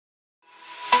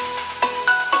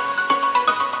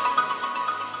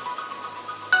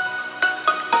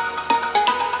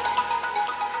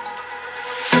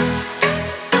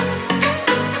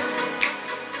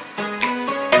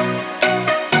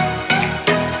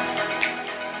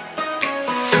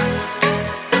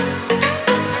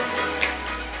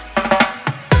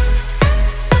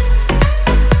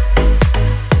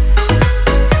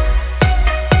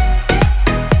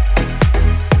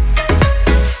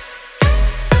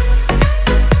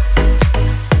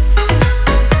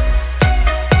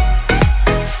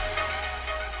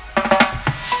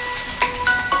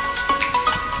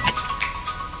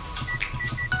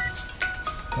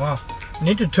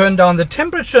need to turn down the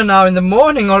temperature now in the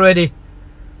morning already.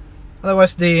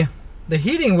 Otherwise the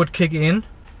heating would kick in.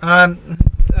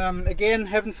 Again,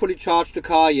 haven't fully charged the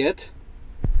car yet.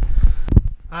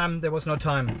 There was no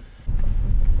time.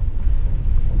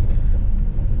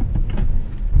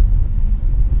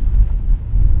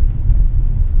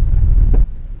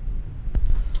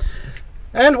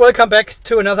 And welcome back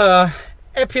to another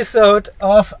episode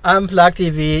of Unplugged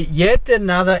TV. Yet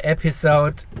another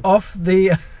episode of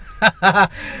the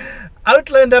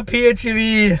Outlander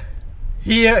PHEV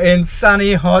here in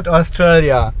sunny, hot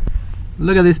Australia.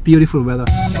 Look at this beautiful weather.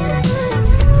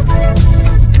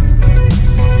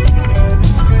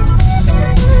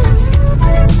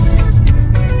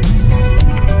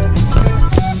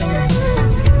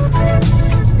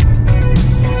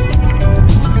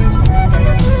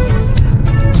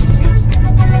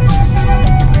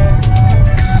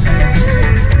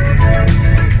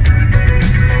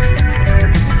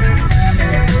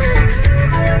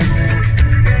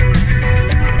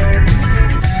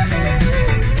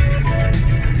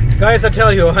 Guys, I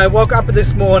tell you, I woke up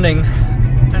this morning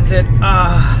and said,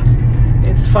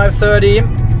 it's 5:30.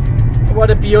 What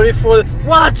a beautiful...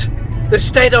 What? The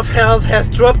state of health has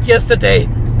dropped yesterday.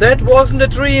 That wasn't a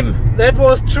dream. That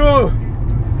was true.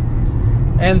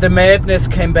 And the madness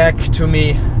came back to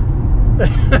me.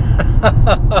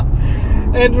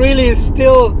 And really,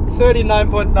 still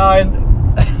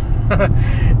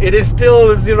 39.9. It is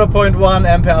still 0.1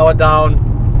 ampere hour down.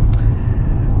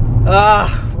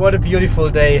 What a beautiful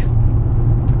day.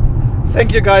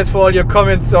 Thank you guys for all your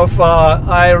comments so far.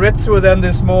 I read through them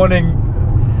this morning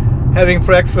having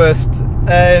breakfast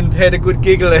and had a good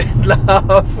giggle and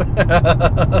laugh.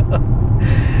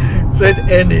 Said,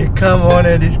 Andy, come on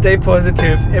Andy, stay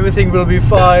positive, everything will be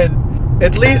fine.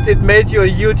 At least it made you a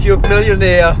YouTube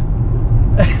millionaire.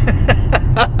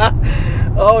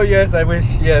 Oh yes, I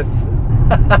wish, yes.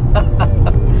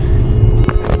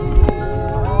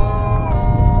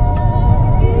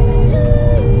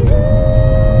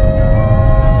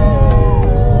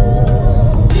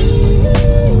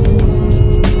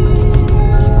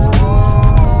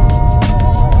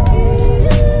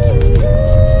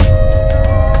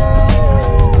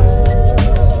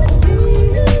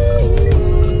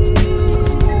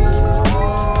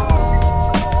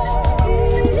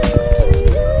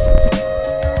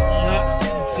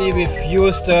 We've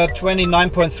used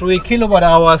 29.3 kilowatt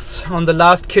hours on the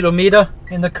last kilometer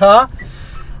in the car.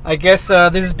 I guess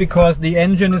this is because the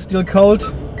engine is still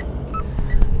cold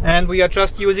and we are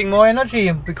just using more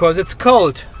energy because it's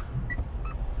cold.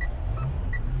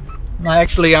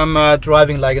 Actually, I'm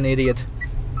driving like an idiot.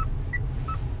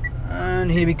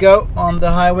 And here we go on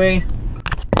the highway.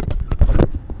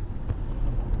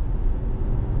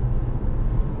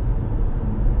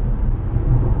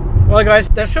 Well guys,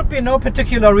 there should be no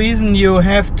particular reason you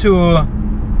have to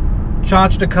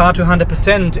charge the car to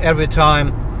 100% every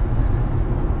time.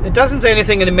 It doesn't say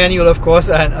anything in the manual, of course,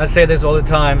 and I say this all the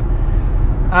time.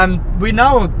 We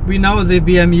know the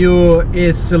BMU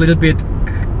is a little bit,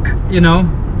 you know,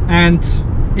 and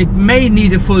it may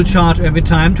need a full charge every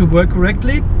time to work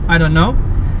correctly. I don't know.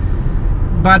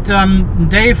 But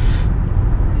Dave,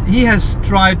 he has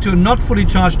tried to not fully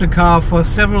charge the car for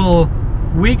several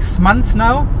weeks, months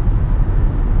now,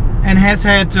 and has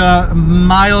had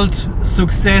mild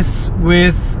success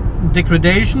with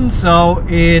degradation, so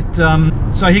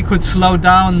so he could slow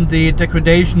down the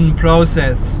degradation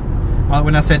process. Well,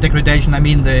 when I say degradation, I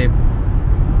mean the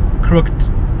crooked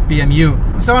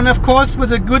BMU. So, and of course,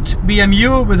 with a good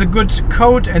BMU, with a good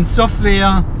code and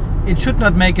software, it should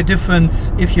not make a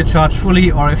difference if you charge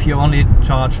fully or if you only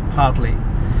charge partly.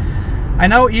 I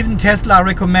know even Tesla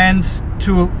recommends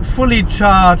to fully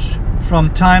charge from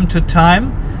time to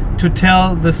time to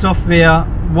tell the software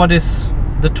what is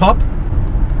the top.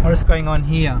 What is going on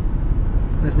here?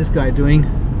 What is this guy doing?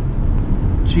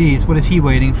 Jeez, what is he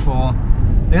waiting for?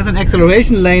 There's an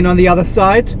acceleration lane on the other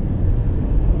side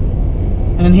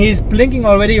and he's blinking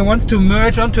already and wants to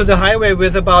merge onto the highway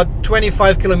with about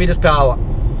 25 kilometers per hour.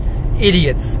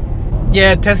 Idiots.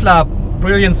 Yeah, Tesla,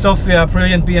 brilliant software,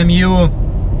 brilliant BMU.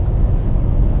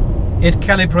 It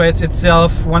calibrates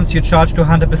itself once you charge to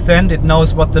 100%. It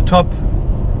knows what the top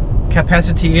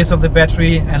capacity is of the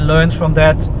battery and learns from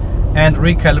that and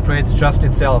recalibrates just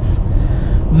itself.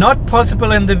 Not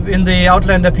possible in the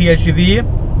Outlander PHEV.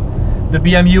 The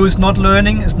BMU is not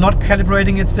learning, is not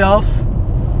calibrating itself,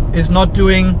 is not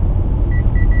doing...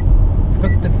 I've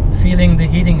got the feeling the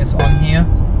heating is on here.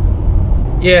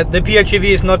 Yeah, the PHEV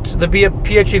is not, the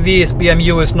PHEV's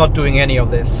BMU is not doing any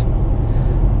of this.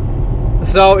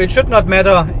 So it should not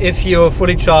matter if you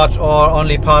fully charge or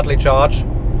only partly charge.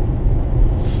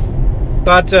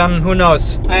 But who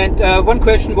knows. And one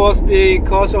question was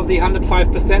because of the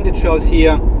 105% it shows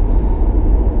here.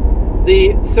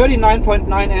 The 39.9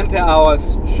 ampere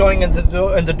hours showing in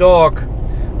the dog.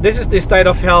 This is the state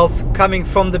of health coming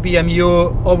from the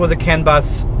BMU over the CAN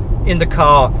bus in the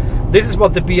car. This is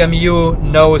what the BMU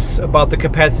knows about the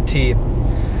capacity.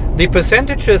 The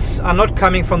percentages are not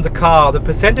coming from the car. The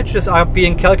percentages are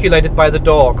being calculated by the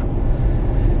dog.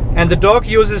 And the dog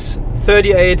uses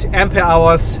 38 ampere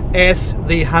hours as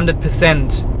the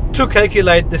 100% to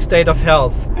calculate the state of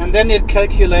health. And then it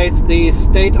calculates the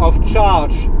state of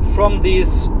charge from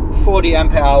these 40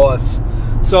 ampere hours.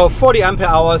 So 40 ampere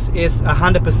hours is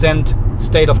 100%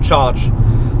 state of charge.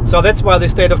 So that's why the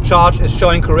state of charge is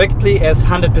showing correctly as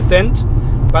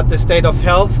 100%, but the state of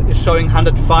health is showing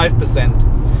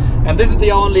 105%. And this is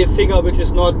the only figure which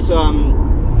is not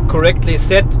correctly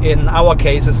set in our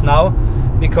cases now,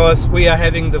 because we are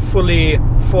having the fully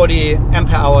 40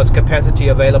 ampere hours capacity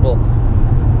available.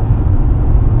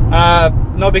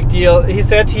 No big deal. He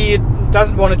said he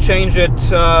doesn't want to change it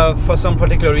for some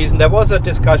particular reason. There was a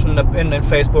discussion in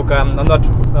Facebook. I'm not.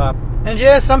 And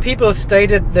yeah, some people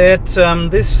stated that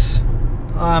this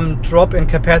drop in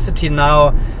capacity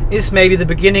now is maybe the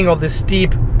beginning of the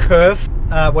steep curve.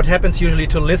 What happens usually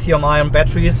to lithium-ion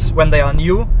batteries when they are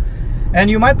new. And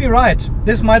you might be right.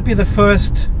 This might be the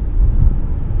first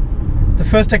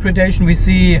degradation we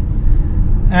see,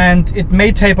 and it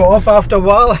may taper off after a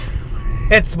while.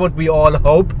 That's what we all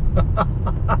hope.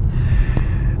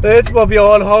 That's what we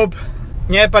all hope.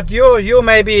 Yeah, but you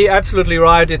may be absolutely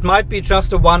right. It might be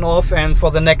just a one-off, and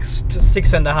for the next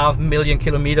 6.5 million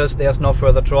kilometers there's no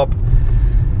further drop.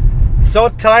 So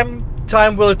time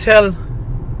will tell.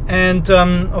 And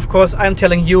of course I'm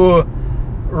telling you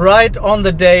right on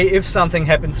the day if something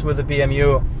happens with the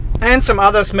BMU. And some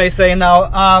others may say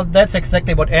now, that's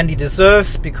exactly what Andy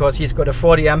deserves, because he's got a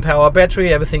 40 ampere hour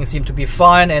battery, everything seemed to be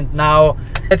fine, and now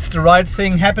it's the right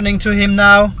thing happening to him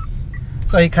now.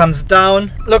 So he comes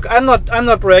down. Look, I'm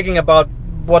not bragging about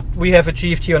what we have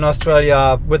achieved here in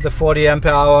Australia with the 40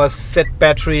 ampere hours set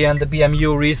battery and the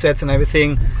BMU resets and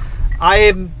everything.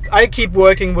 I keep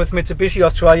working with Mitsubishi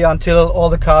Australia until all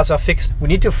the cars are fixed. We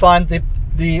need to find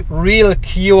the real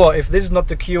cure. If this is not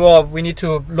the cure, we need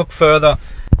to look further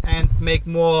and make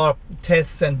more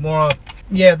tests and more.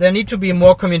 Yeah, there need to be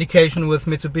more communication with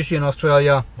Mitsubishi in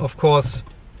Australia, of course,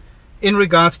 in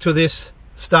regards to this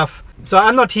stuff. So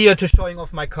I'm not here to showing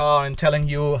off my car and telling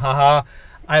you, haha,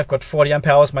 I've got 40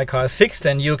 ampere hours, my car is fixed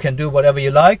and you can do whatever you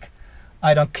like.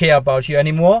 I don't care about you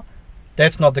anymore.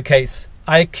 That's not the case.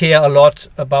 I care a lot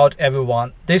about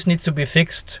everyone. This needs to be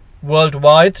fixed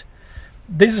worldwide.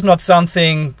 This is not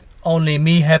something only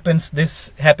me happens.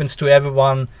 This happens to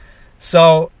everyone.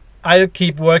 So I'll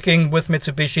keep working with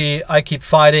Mitsubishi. I keep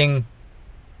fighting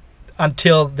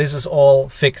until this is all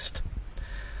fixed.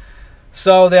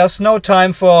 So there's no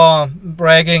time for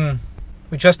bragging.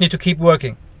 We just need to keep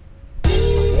working.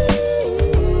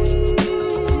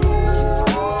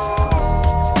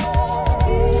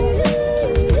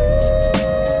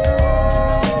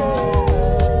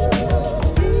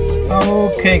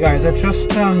 Okay guys, I'm just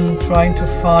trying to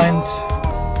find.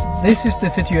 This is the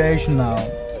situation now.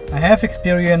 I have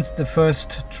experienced the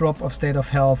first drop of state of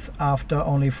health after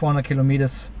only 400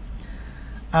 kilometers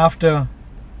after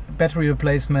battery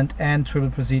replacement and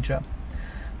triple procedure.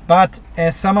 But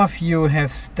as some of you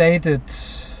have stated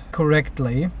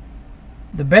correctly,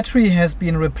 the battery has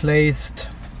been replaced.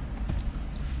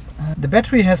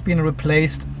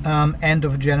 End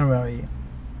of January.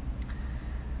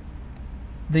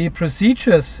 The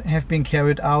procedures have been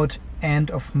carried out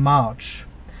end of March.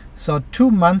 So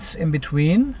 2 months in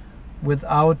between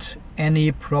without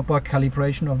any proper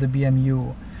calibration of the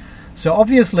BMU. So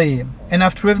obviously, and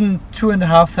I've driven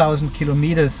 2,500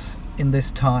 kilometers in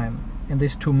this time, in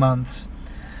these 2 months.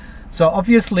 So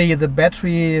obviously the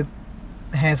battery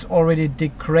has already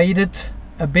degraded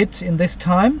a bit in this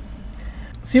time.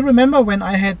 See, remember when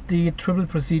I had the triple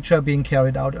procedure being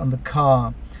carried out on the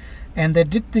car and they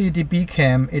did the DB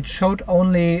cam, it showed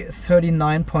only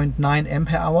 39.9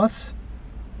 ampere hours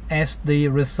as the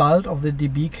result of the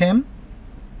DB cam.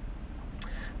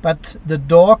 But the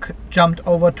dog jumped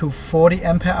over to 40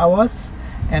 ampere hours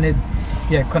and it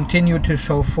continued to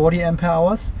show 40 ampere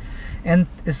hours. And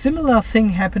a similar thing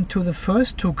happened to the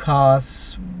first 2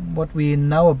 cars. What we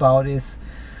know about is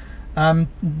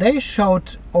they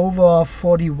showed over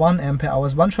 41 ampere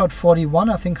hours. One showed 41,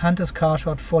 I think Hunter's car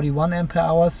showed 41 ampere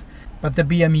hours. But the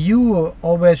BMU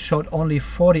always showed only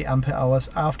 40 ampere hours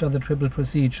after the triple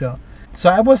procedure. So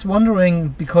I was wondering,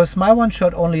 because my one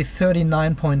showed only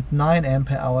 39.9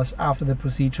 ampere hours after the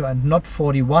procedure and not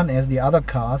 41 as the other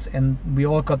cars, and we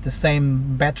all got the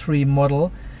same battery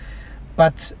model,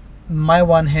 but my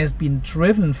one has been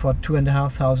driven for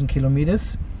 2,500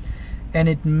 kilometers and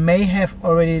it may have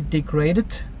already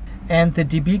degraded, and the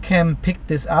DB cam picked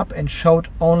this up and showed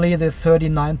only the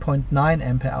 39.9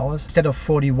 ampere hours instead of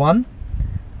 41.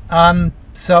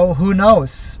 So who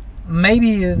knows?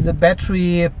 Maybe the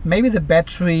battery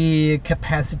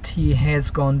capacity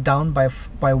has gone down by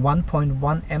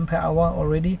 1.1 ampere hour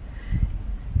already.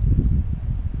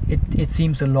 It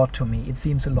seems a lot to me. It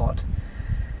seems a lot.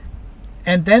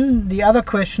 And then the other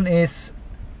question is,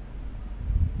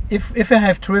 if I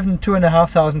have driven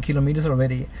 2,500 kilometers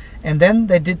already, and then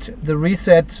they did the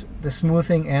reset, the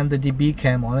smoothing, and the DB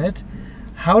cam on it,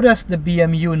 how does the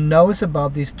BMU knows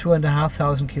about these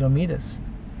 2,500 kilometers?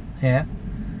 Yeah.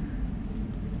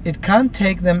 It can't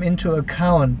take them into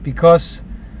account, because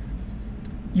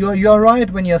you're right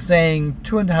when you're saying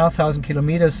 2,500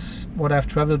 kilometers what I've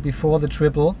traveled before the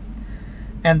triple,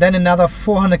 and then another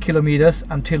 400 kilometers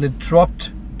until it dropped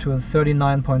to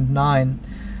 39.9,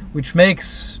 which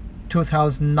makes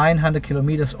 2,900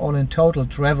 kilometers all in total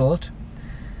traveled.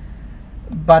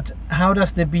 But how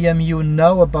does the BMU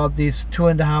know about these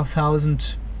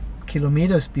 2,500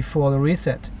 kilometers before the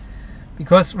reset?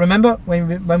 Because remember,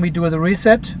 when we do the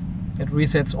reset, it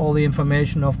resets all the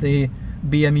information of the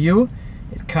BMU.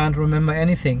 It can't remember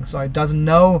anything, so it doesn't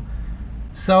know.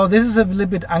 So this is a little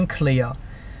bit unclear.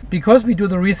 Because we do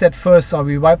the reset first, so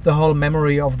we wipe the whole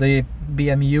memory of the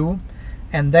BMU,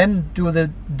 and then do the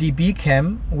DB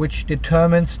cam, which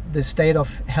determines the state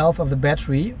of health of the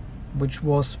battery, which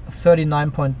was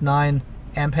 39.9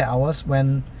 ampere hours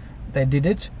when they did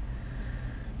it.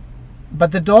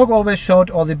 But the dog always showed,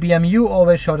 or the BMU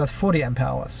always showed us 40 ampere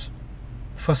hours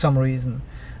for some reason.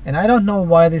 And I don't know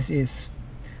why this is.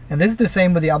 And this is the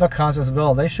same with the other cars as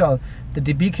well. They showed, the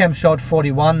DB cam showed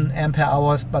 41 ampere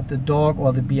hours, but the dog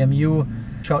or the BMU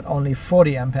showed only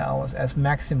 40 ampere hours as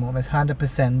maximum, as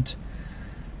 100%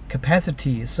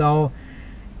 capacity. So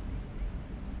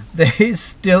there is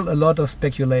still a lot of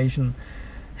speculation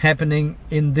happening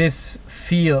in this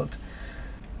field.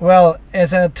 Well,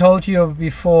 as I told you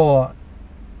before,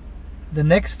 the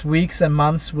next weeks and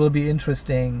months will be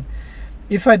interesting.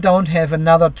 If I don't have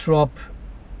another drop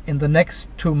in the next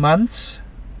 2 months,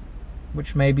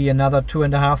 which may be another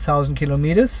 2,500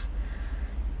 kilometers,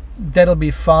 that'll be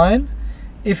fine.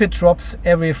 If it drops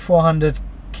every 400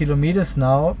 kilometers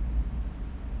now,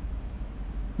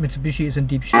 Mitsubishi is in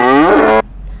deep shit.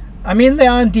 I mean, they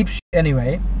are in deep shit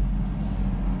anyway.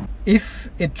 If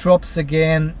it drops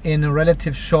again in a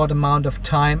relative short amount of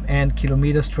time and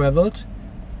kilometers traveled,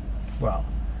 well,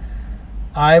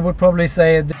 I would probably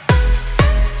say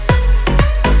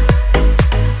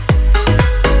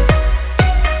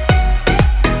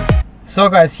so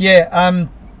guys, yeah,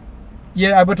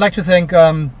 I would like to thank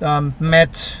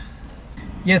Matt.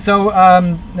 Yeah, so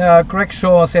Greg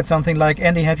Shaw said something like,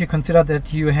 Andy, have you considered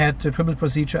that you had the triple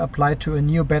procedure applied to a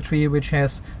new battery which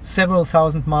has several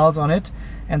thousand miles on it,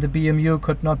 and the BMU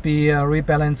could not be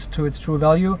rebalanced to its true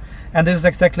value? And this is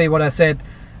exactly what I said.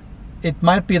 It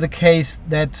might be the case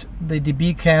that the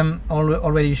DB cam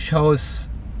already shows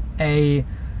a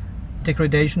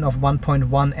degradation of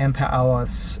 1.1 ampere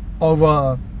hours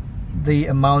over the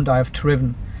amount I've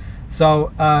driven.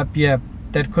 So yeah,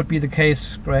 that could be the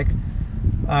case, Greg.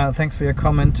 Thanks for your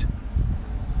comment.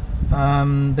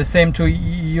 The same to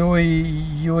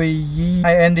Yui.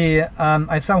 Hi Andy,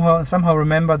 I somehow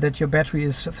remember that your battery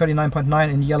is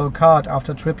 39.9 in yellow card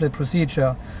after triplet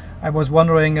procedure. I was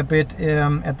wondering a bit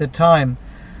at the time.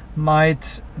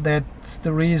 Might that's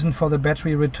the reason for the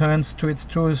battery returns to its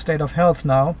true state of health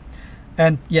now?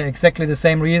 And yeah, exactly the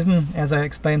same reason as I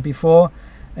explained before.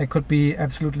 It could be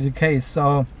absolutely the case.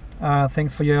 So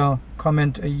thanks for your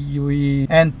comment, Yui.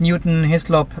 And Newton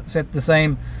Hislop said the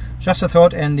same. Just a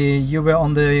thought, Andy, you were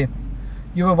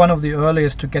one of the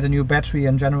earliest to get a new battery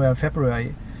in January or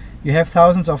February. You have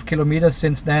thousands of kilometers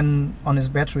since then on his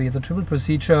battery. The triple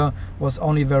procedure was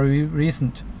only very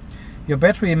recent. Your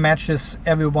battery matches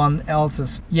everyone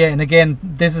else's. Yeah, and again,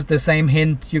 this is the same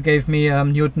hint you gave me,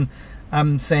 Newton.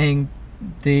 I'm saying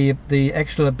the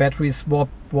actual battery swap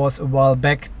was a while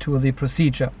back to the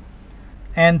procedure.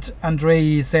 And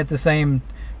Andrei said the same.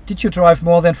 Did you drive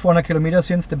more than 400 kilometers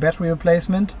since the battery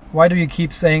replacement? Why do you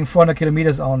keep saying 400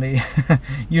 kilometers only?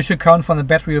 You should count from the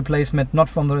battery replacement, not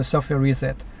from the software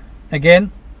reset.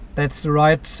 Again, that's the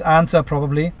right answer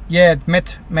probably. Yeah,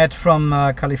 Matt from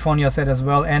California said as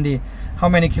well, Andy, how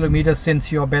many kilometers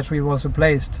since your battery was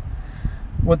replaced?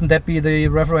 Wouldn't that be the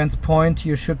reference point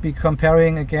you should be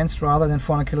comparing against rather than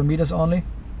 400 kilometers only?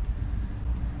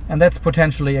 And that's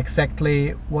potentially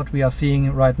exactly what we are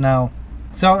seeing right now.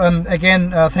 So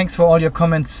again, thanks for all your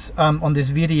comments on this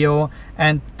video,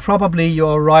 and probably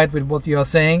you're right with what you are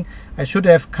saying. I should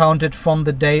have counted from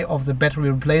the day of the battery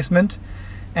replacement,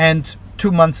 and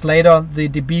 2 months later the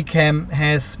DB-Cam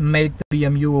has made the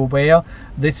BMU aware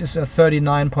this is a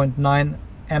 39.9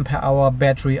 ampere hour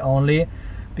battery only,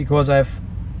 because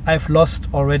I've lost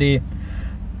already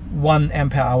 1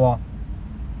 ampere hour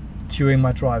during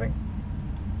my driving,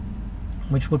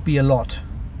 which would be a lot.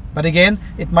 But again,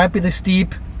 it might be the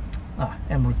steep.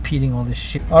 I'm repeating all this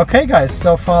shit. Okay guys,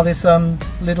 so far this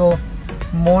little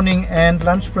morning and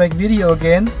lunch break video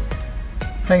again.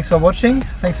 Thanks for watching,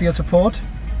 thanks for your support.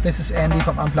 This is Andy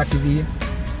from Unplugged TV,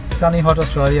 sunny hot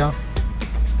Australia.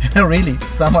 Really,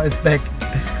 summer is back.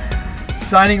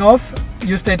 Signing off,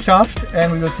 you stay charged,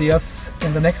 and we will see us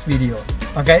in the next video.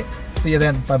 Okay, see you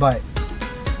then, bye bye.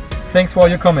 Thanks for all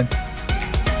your comments.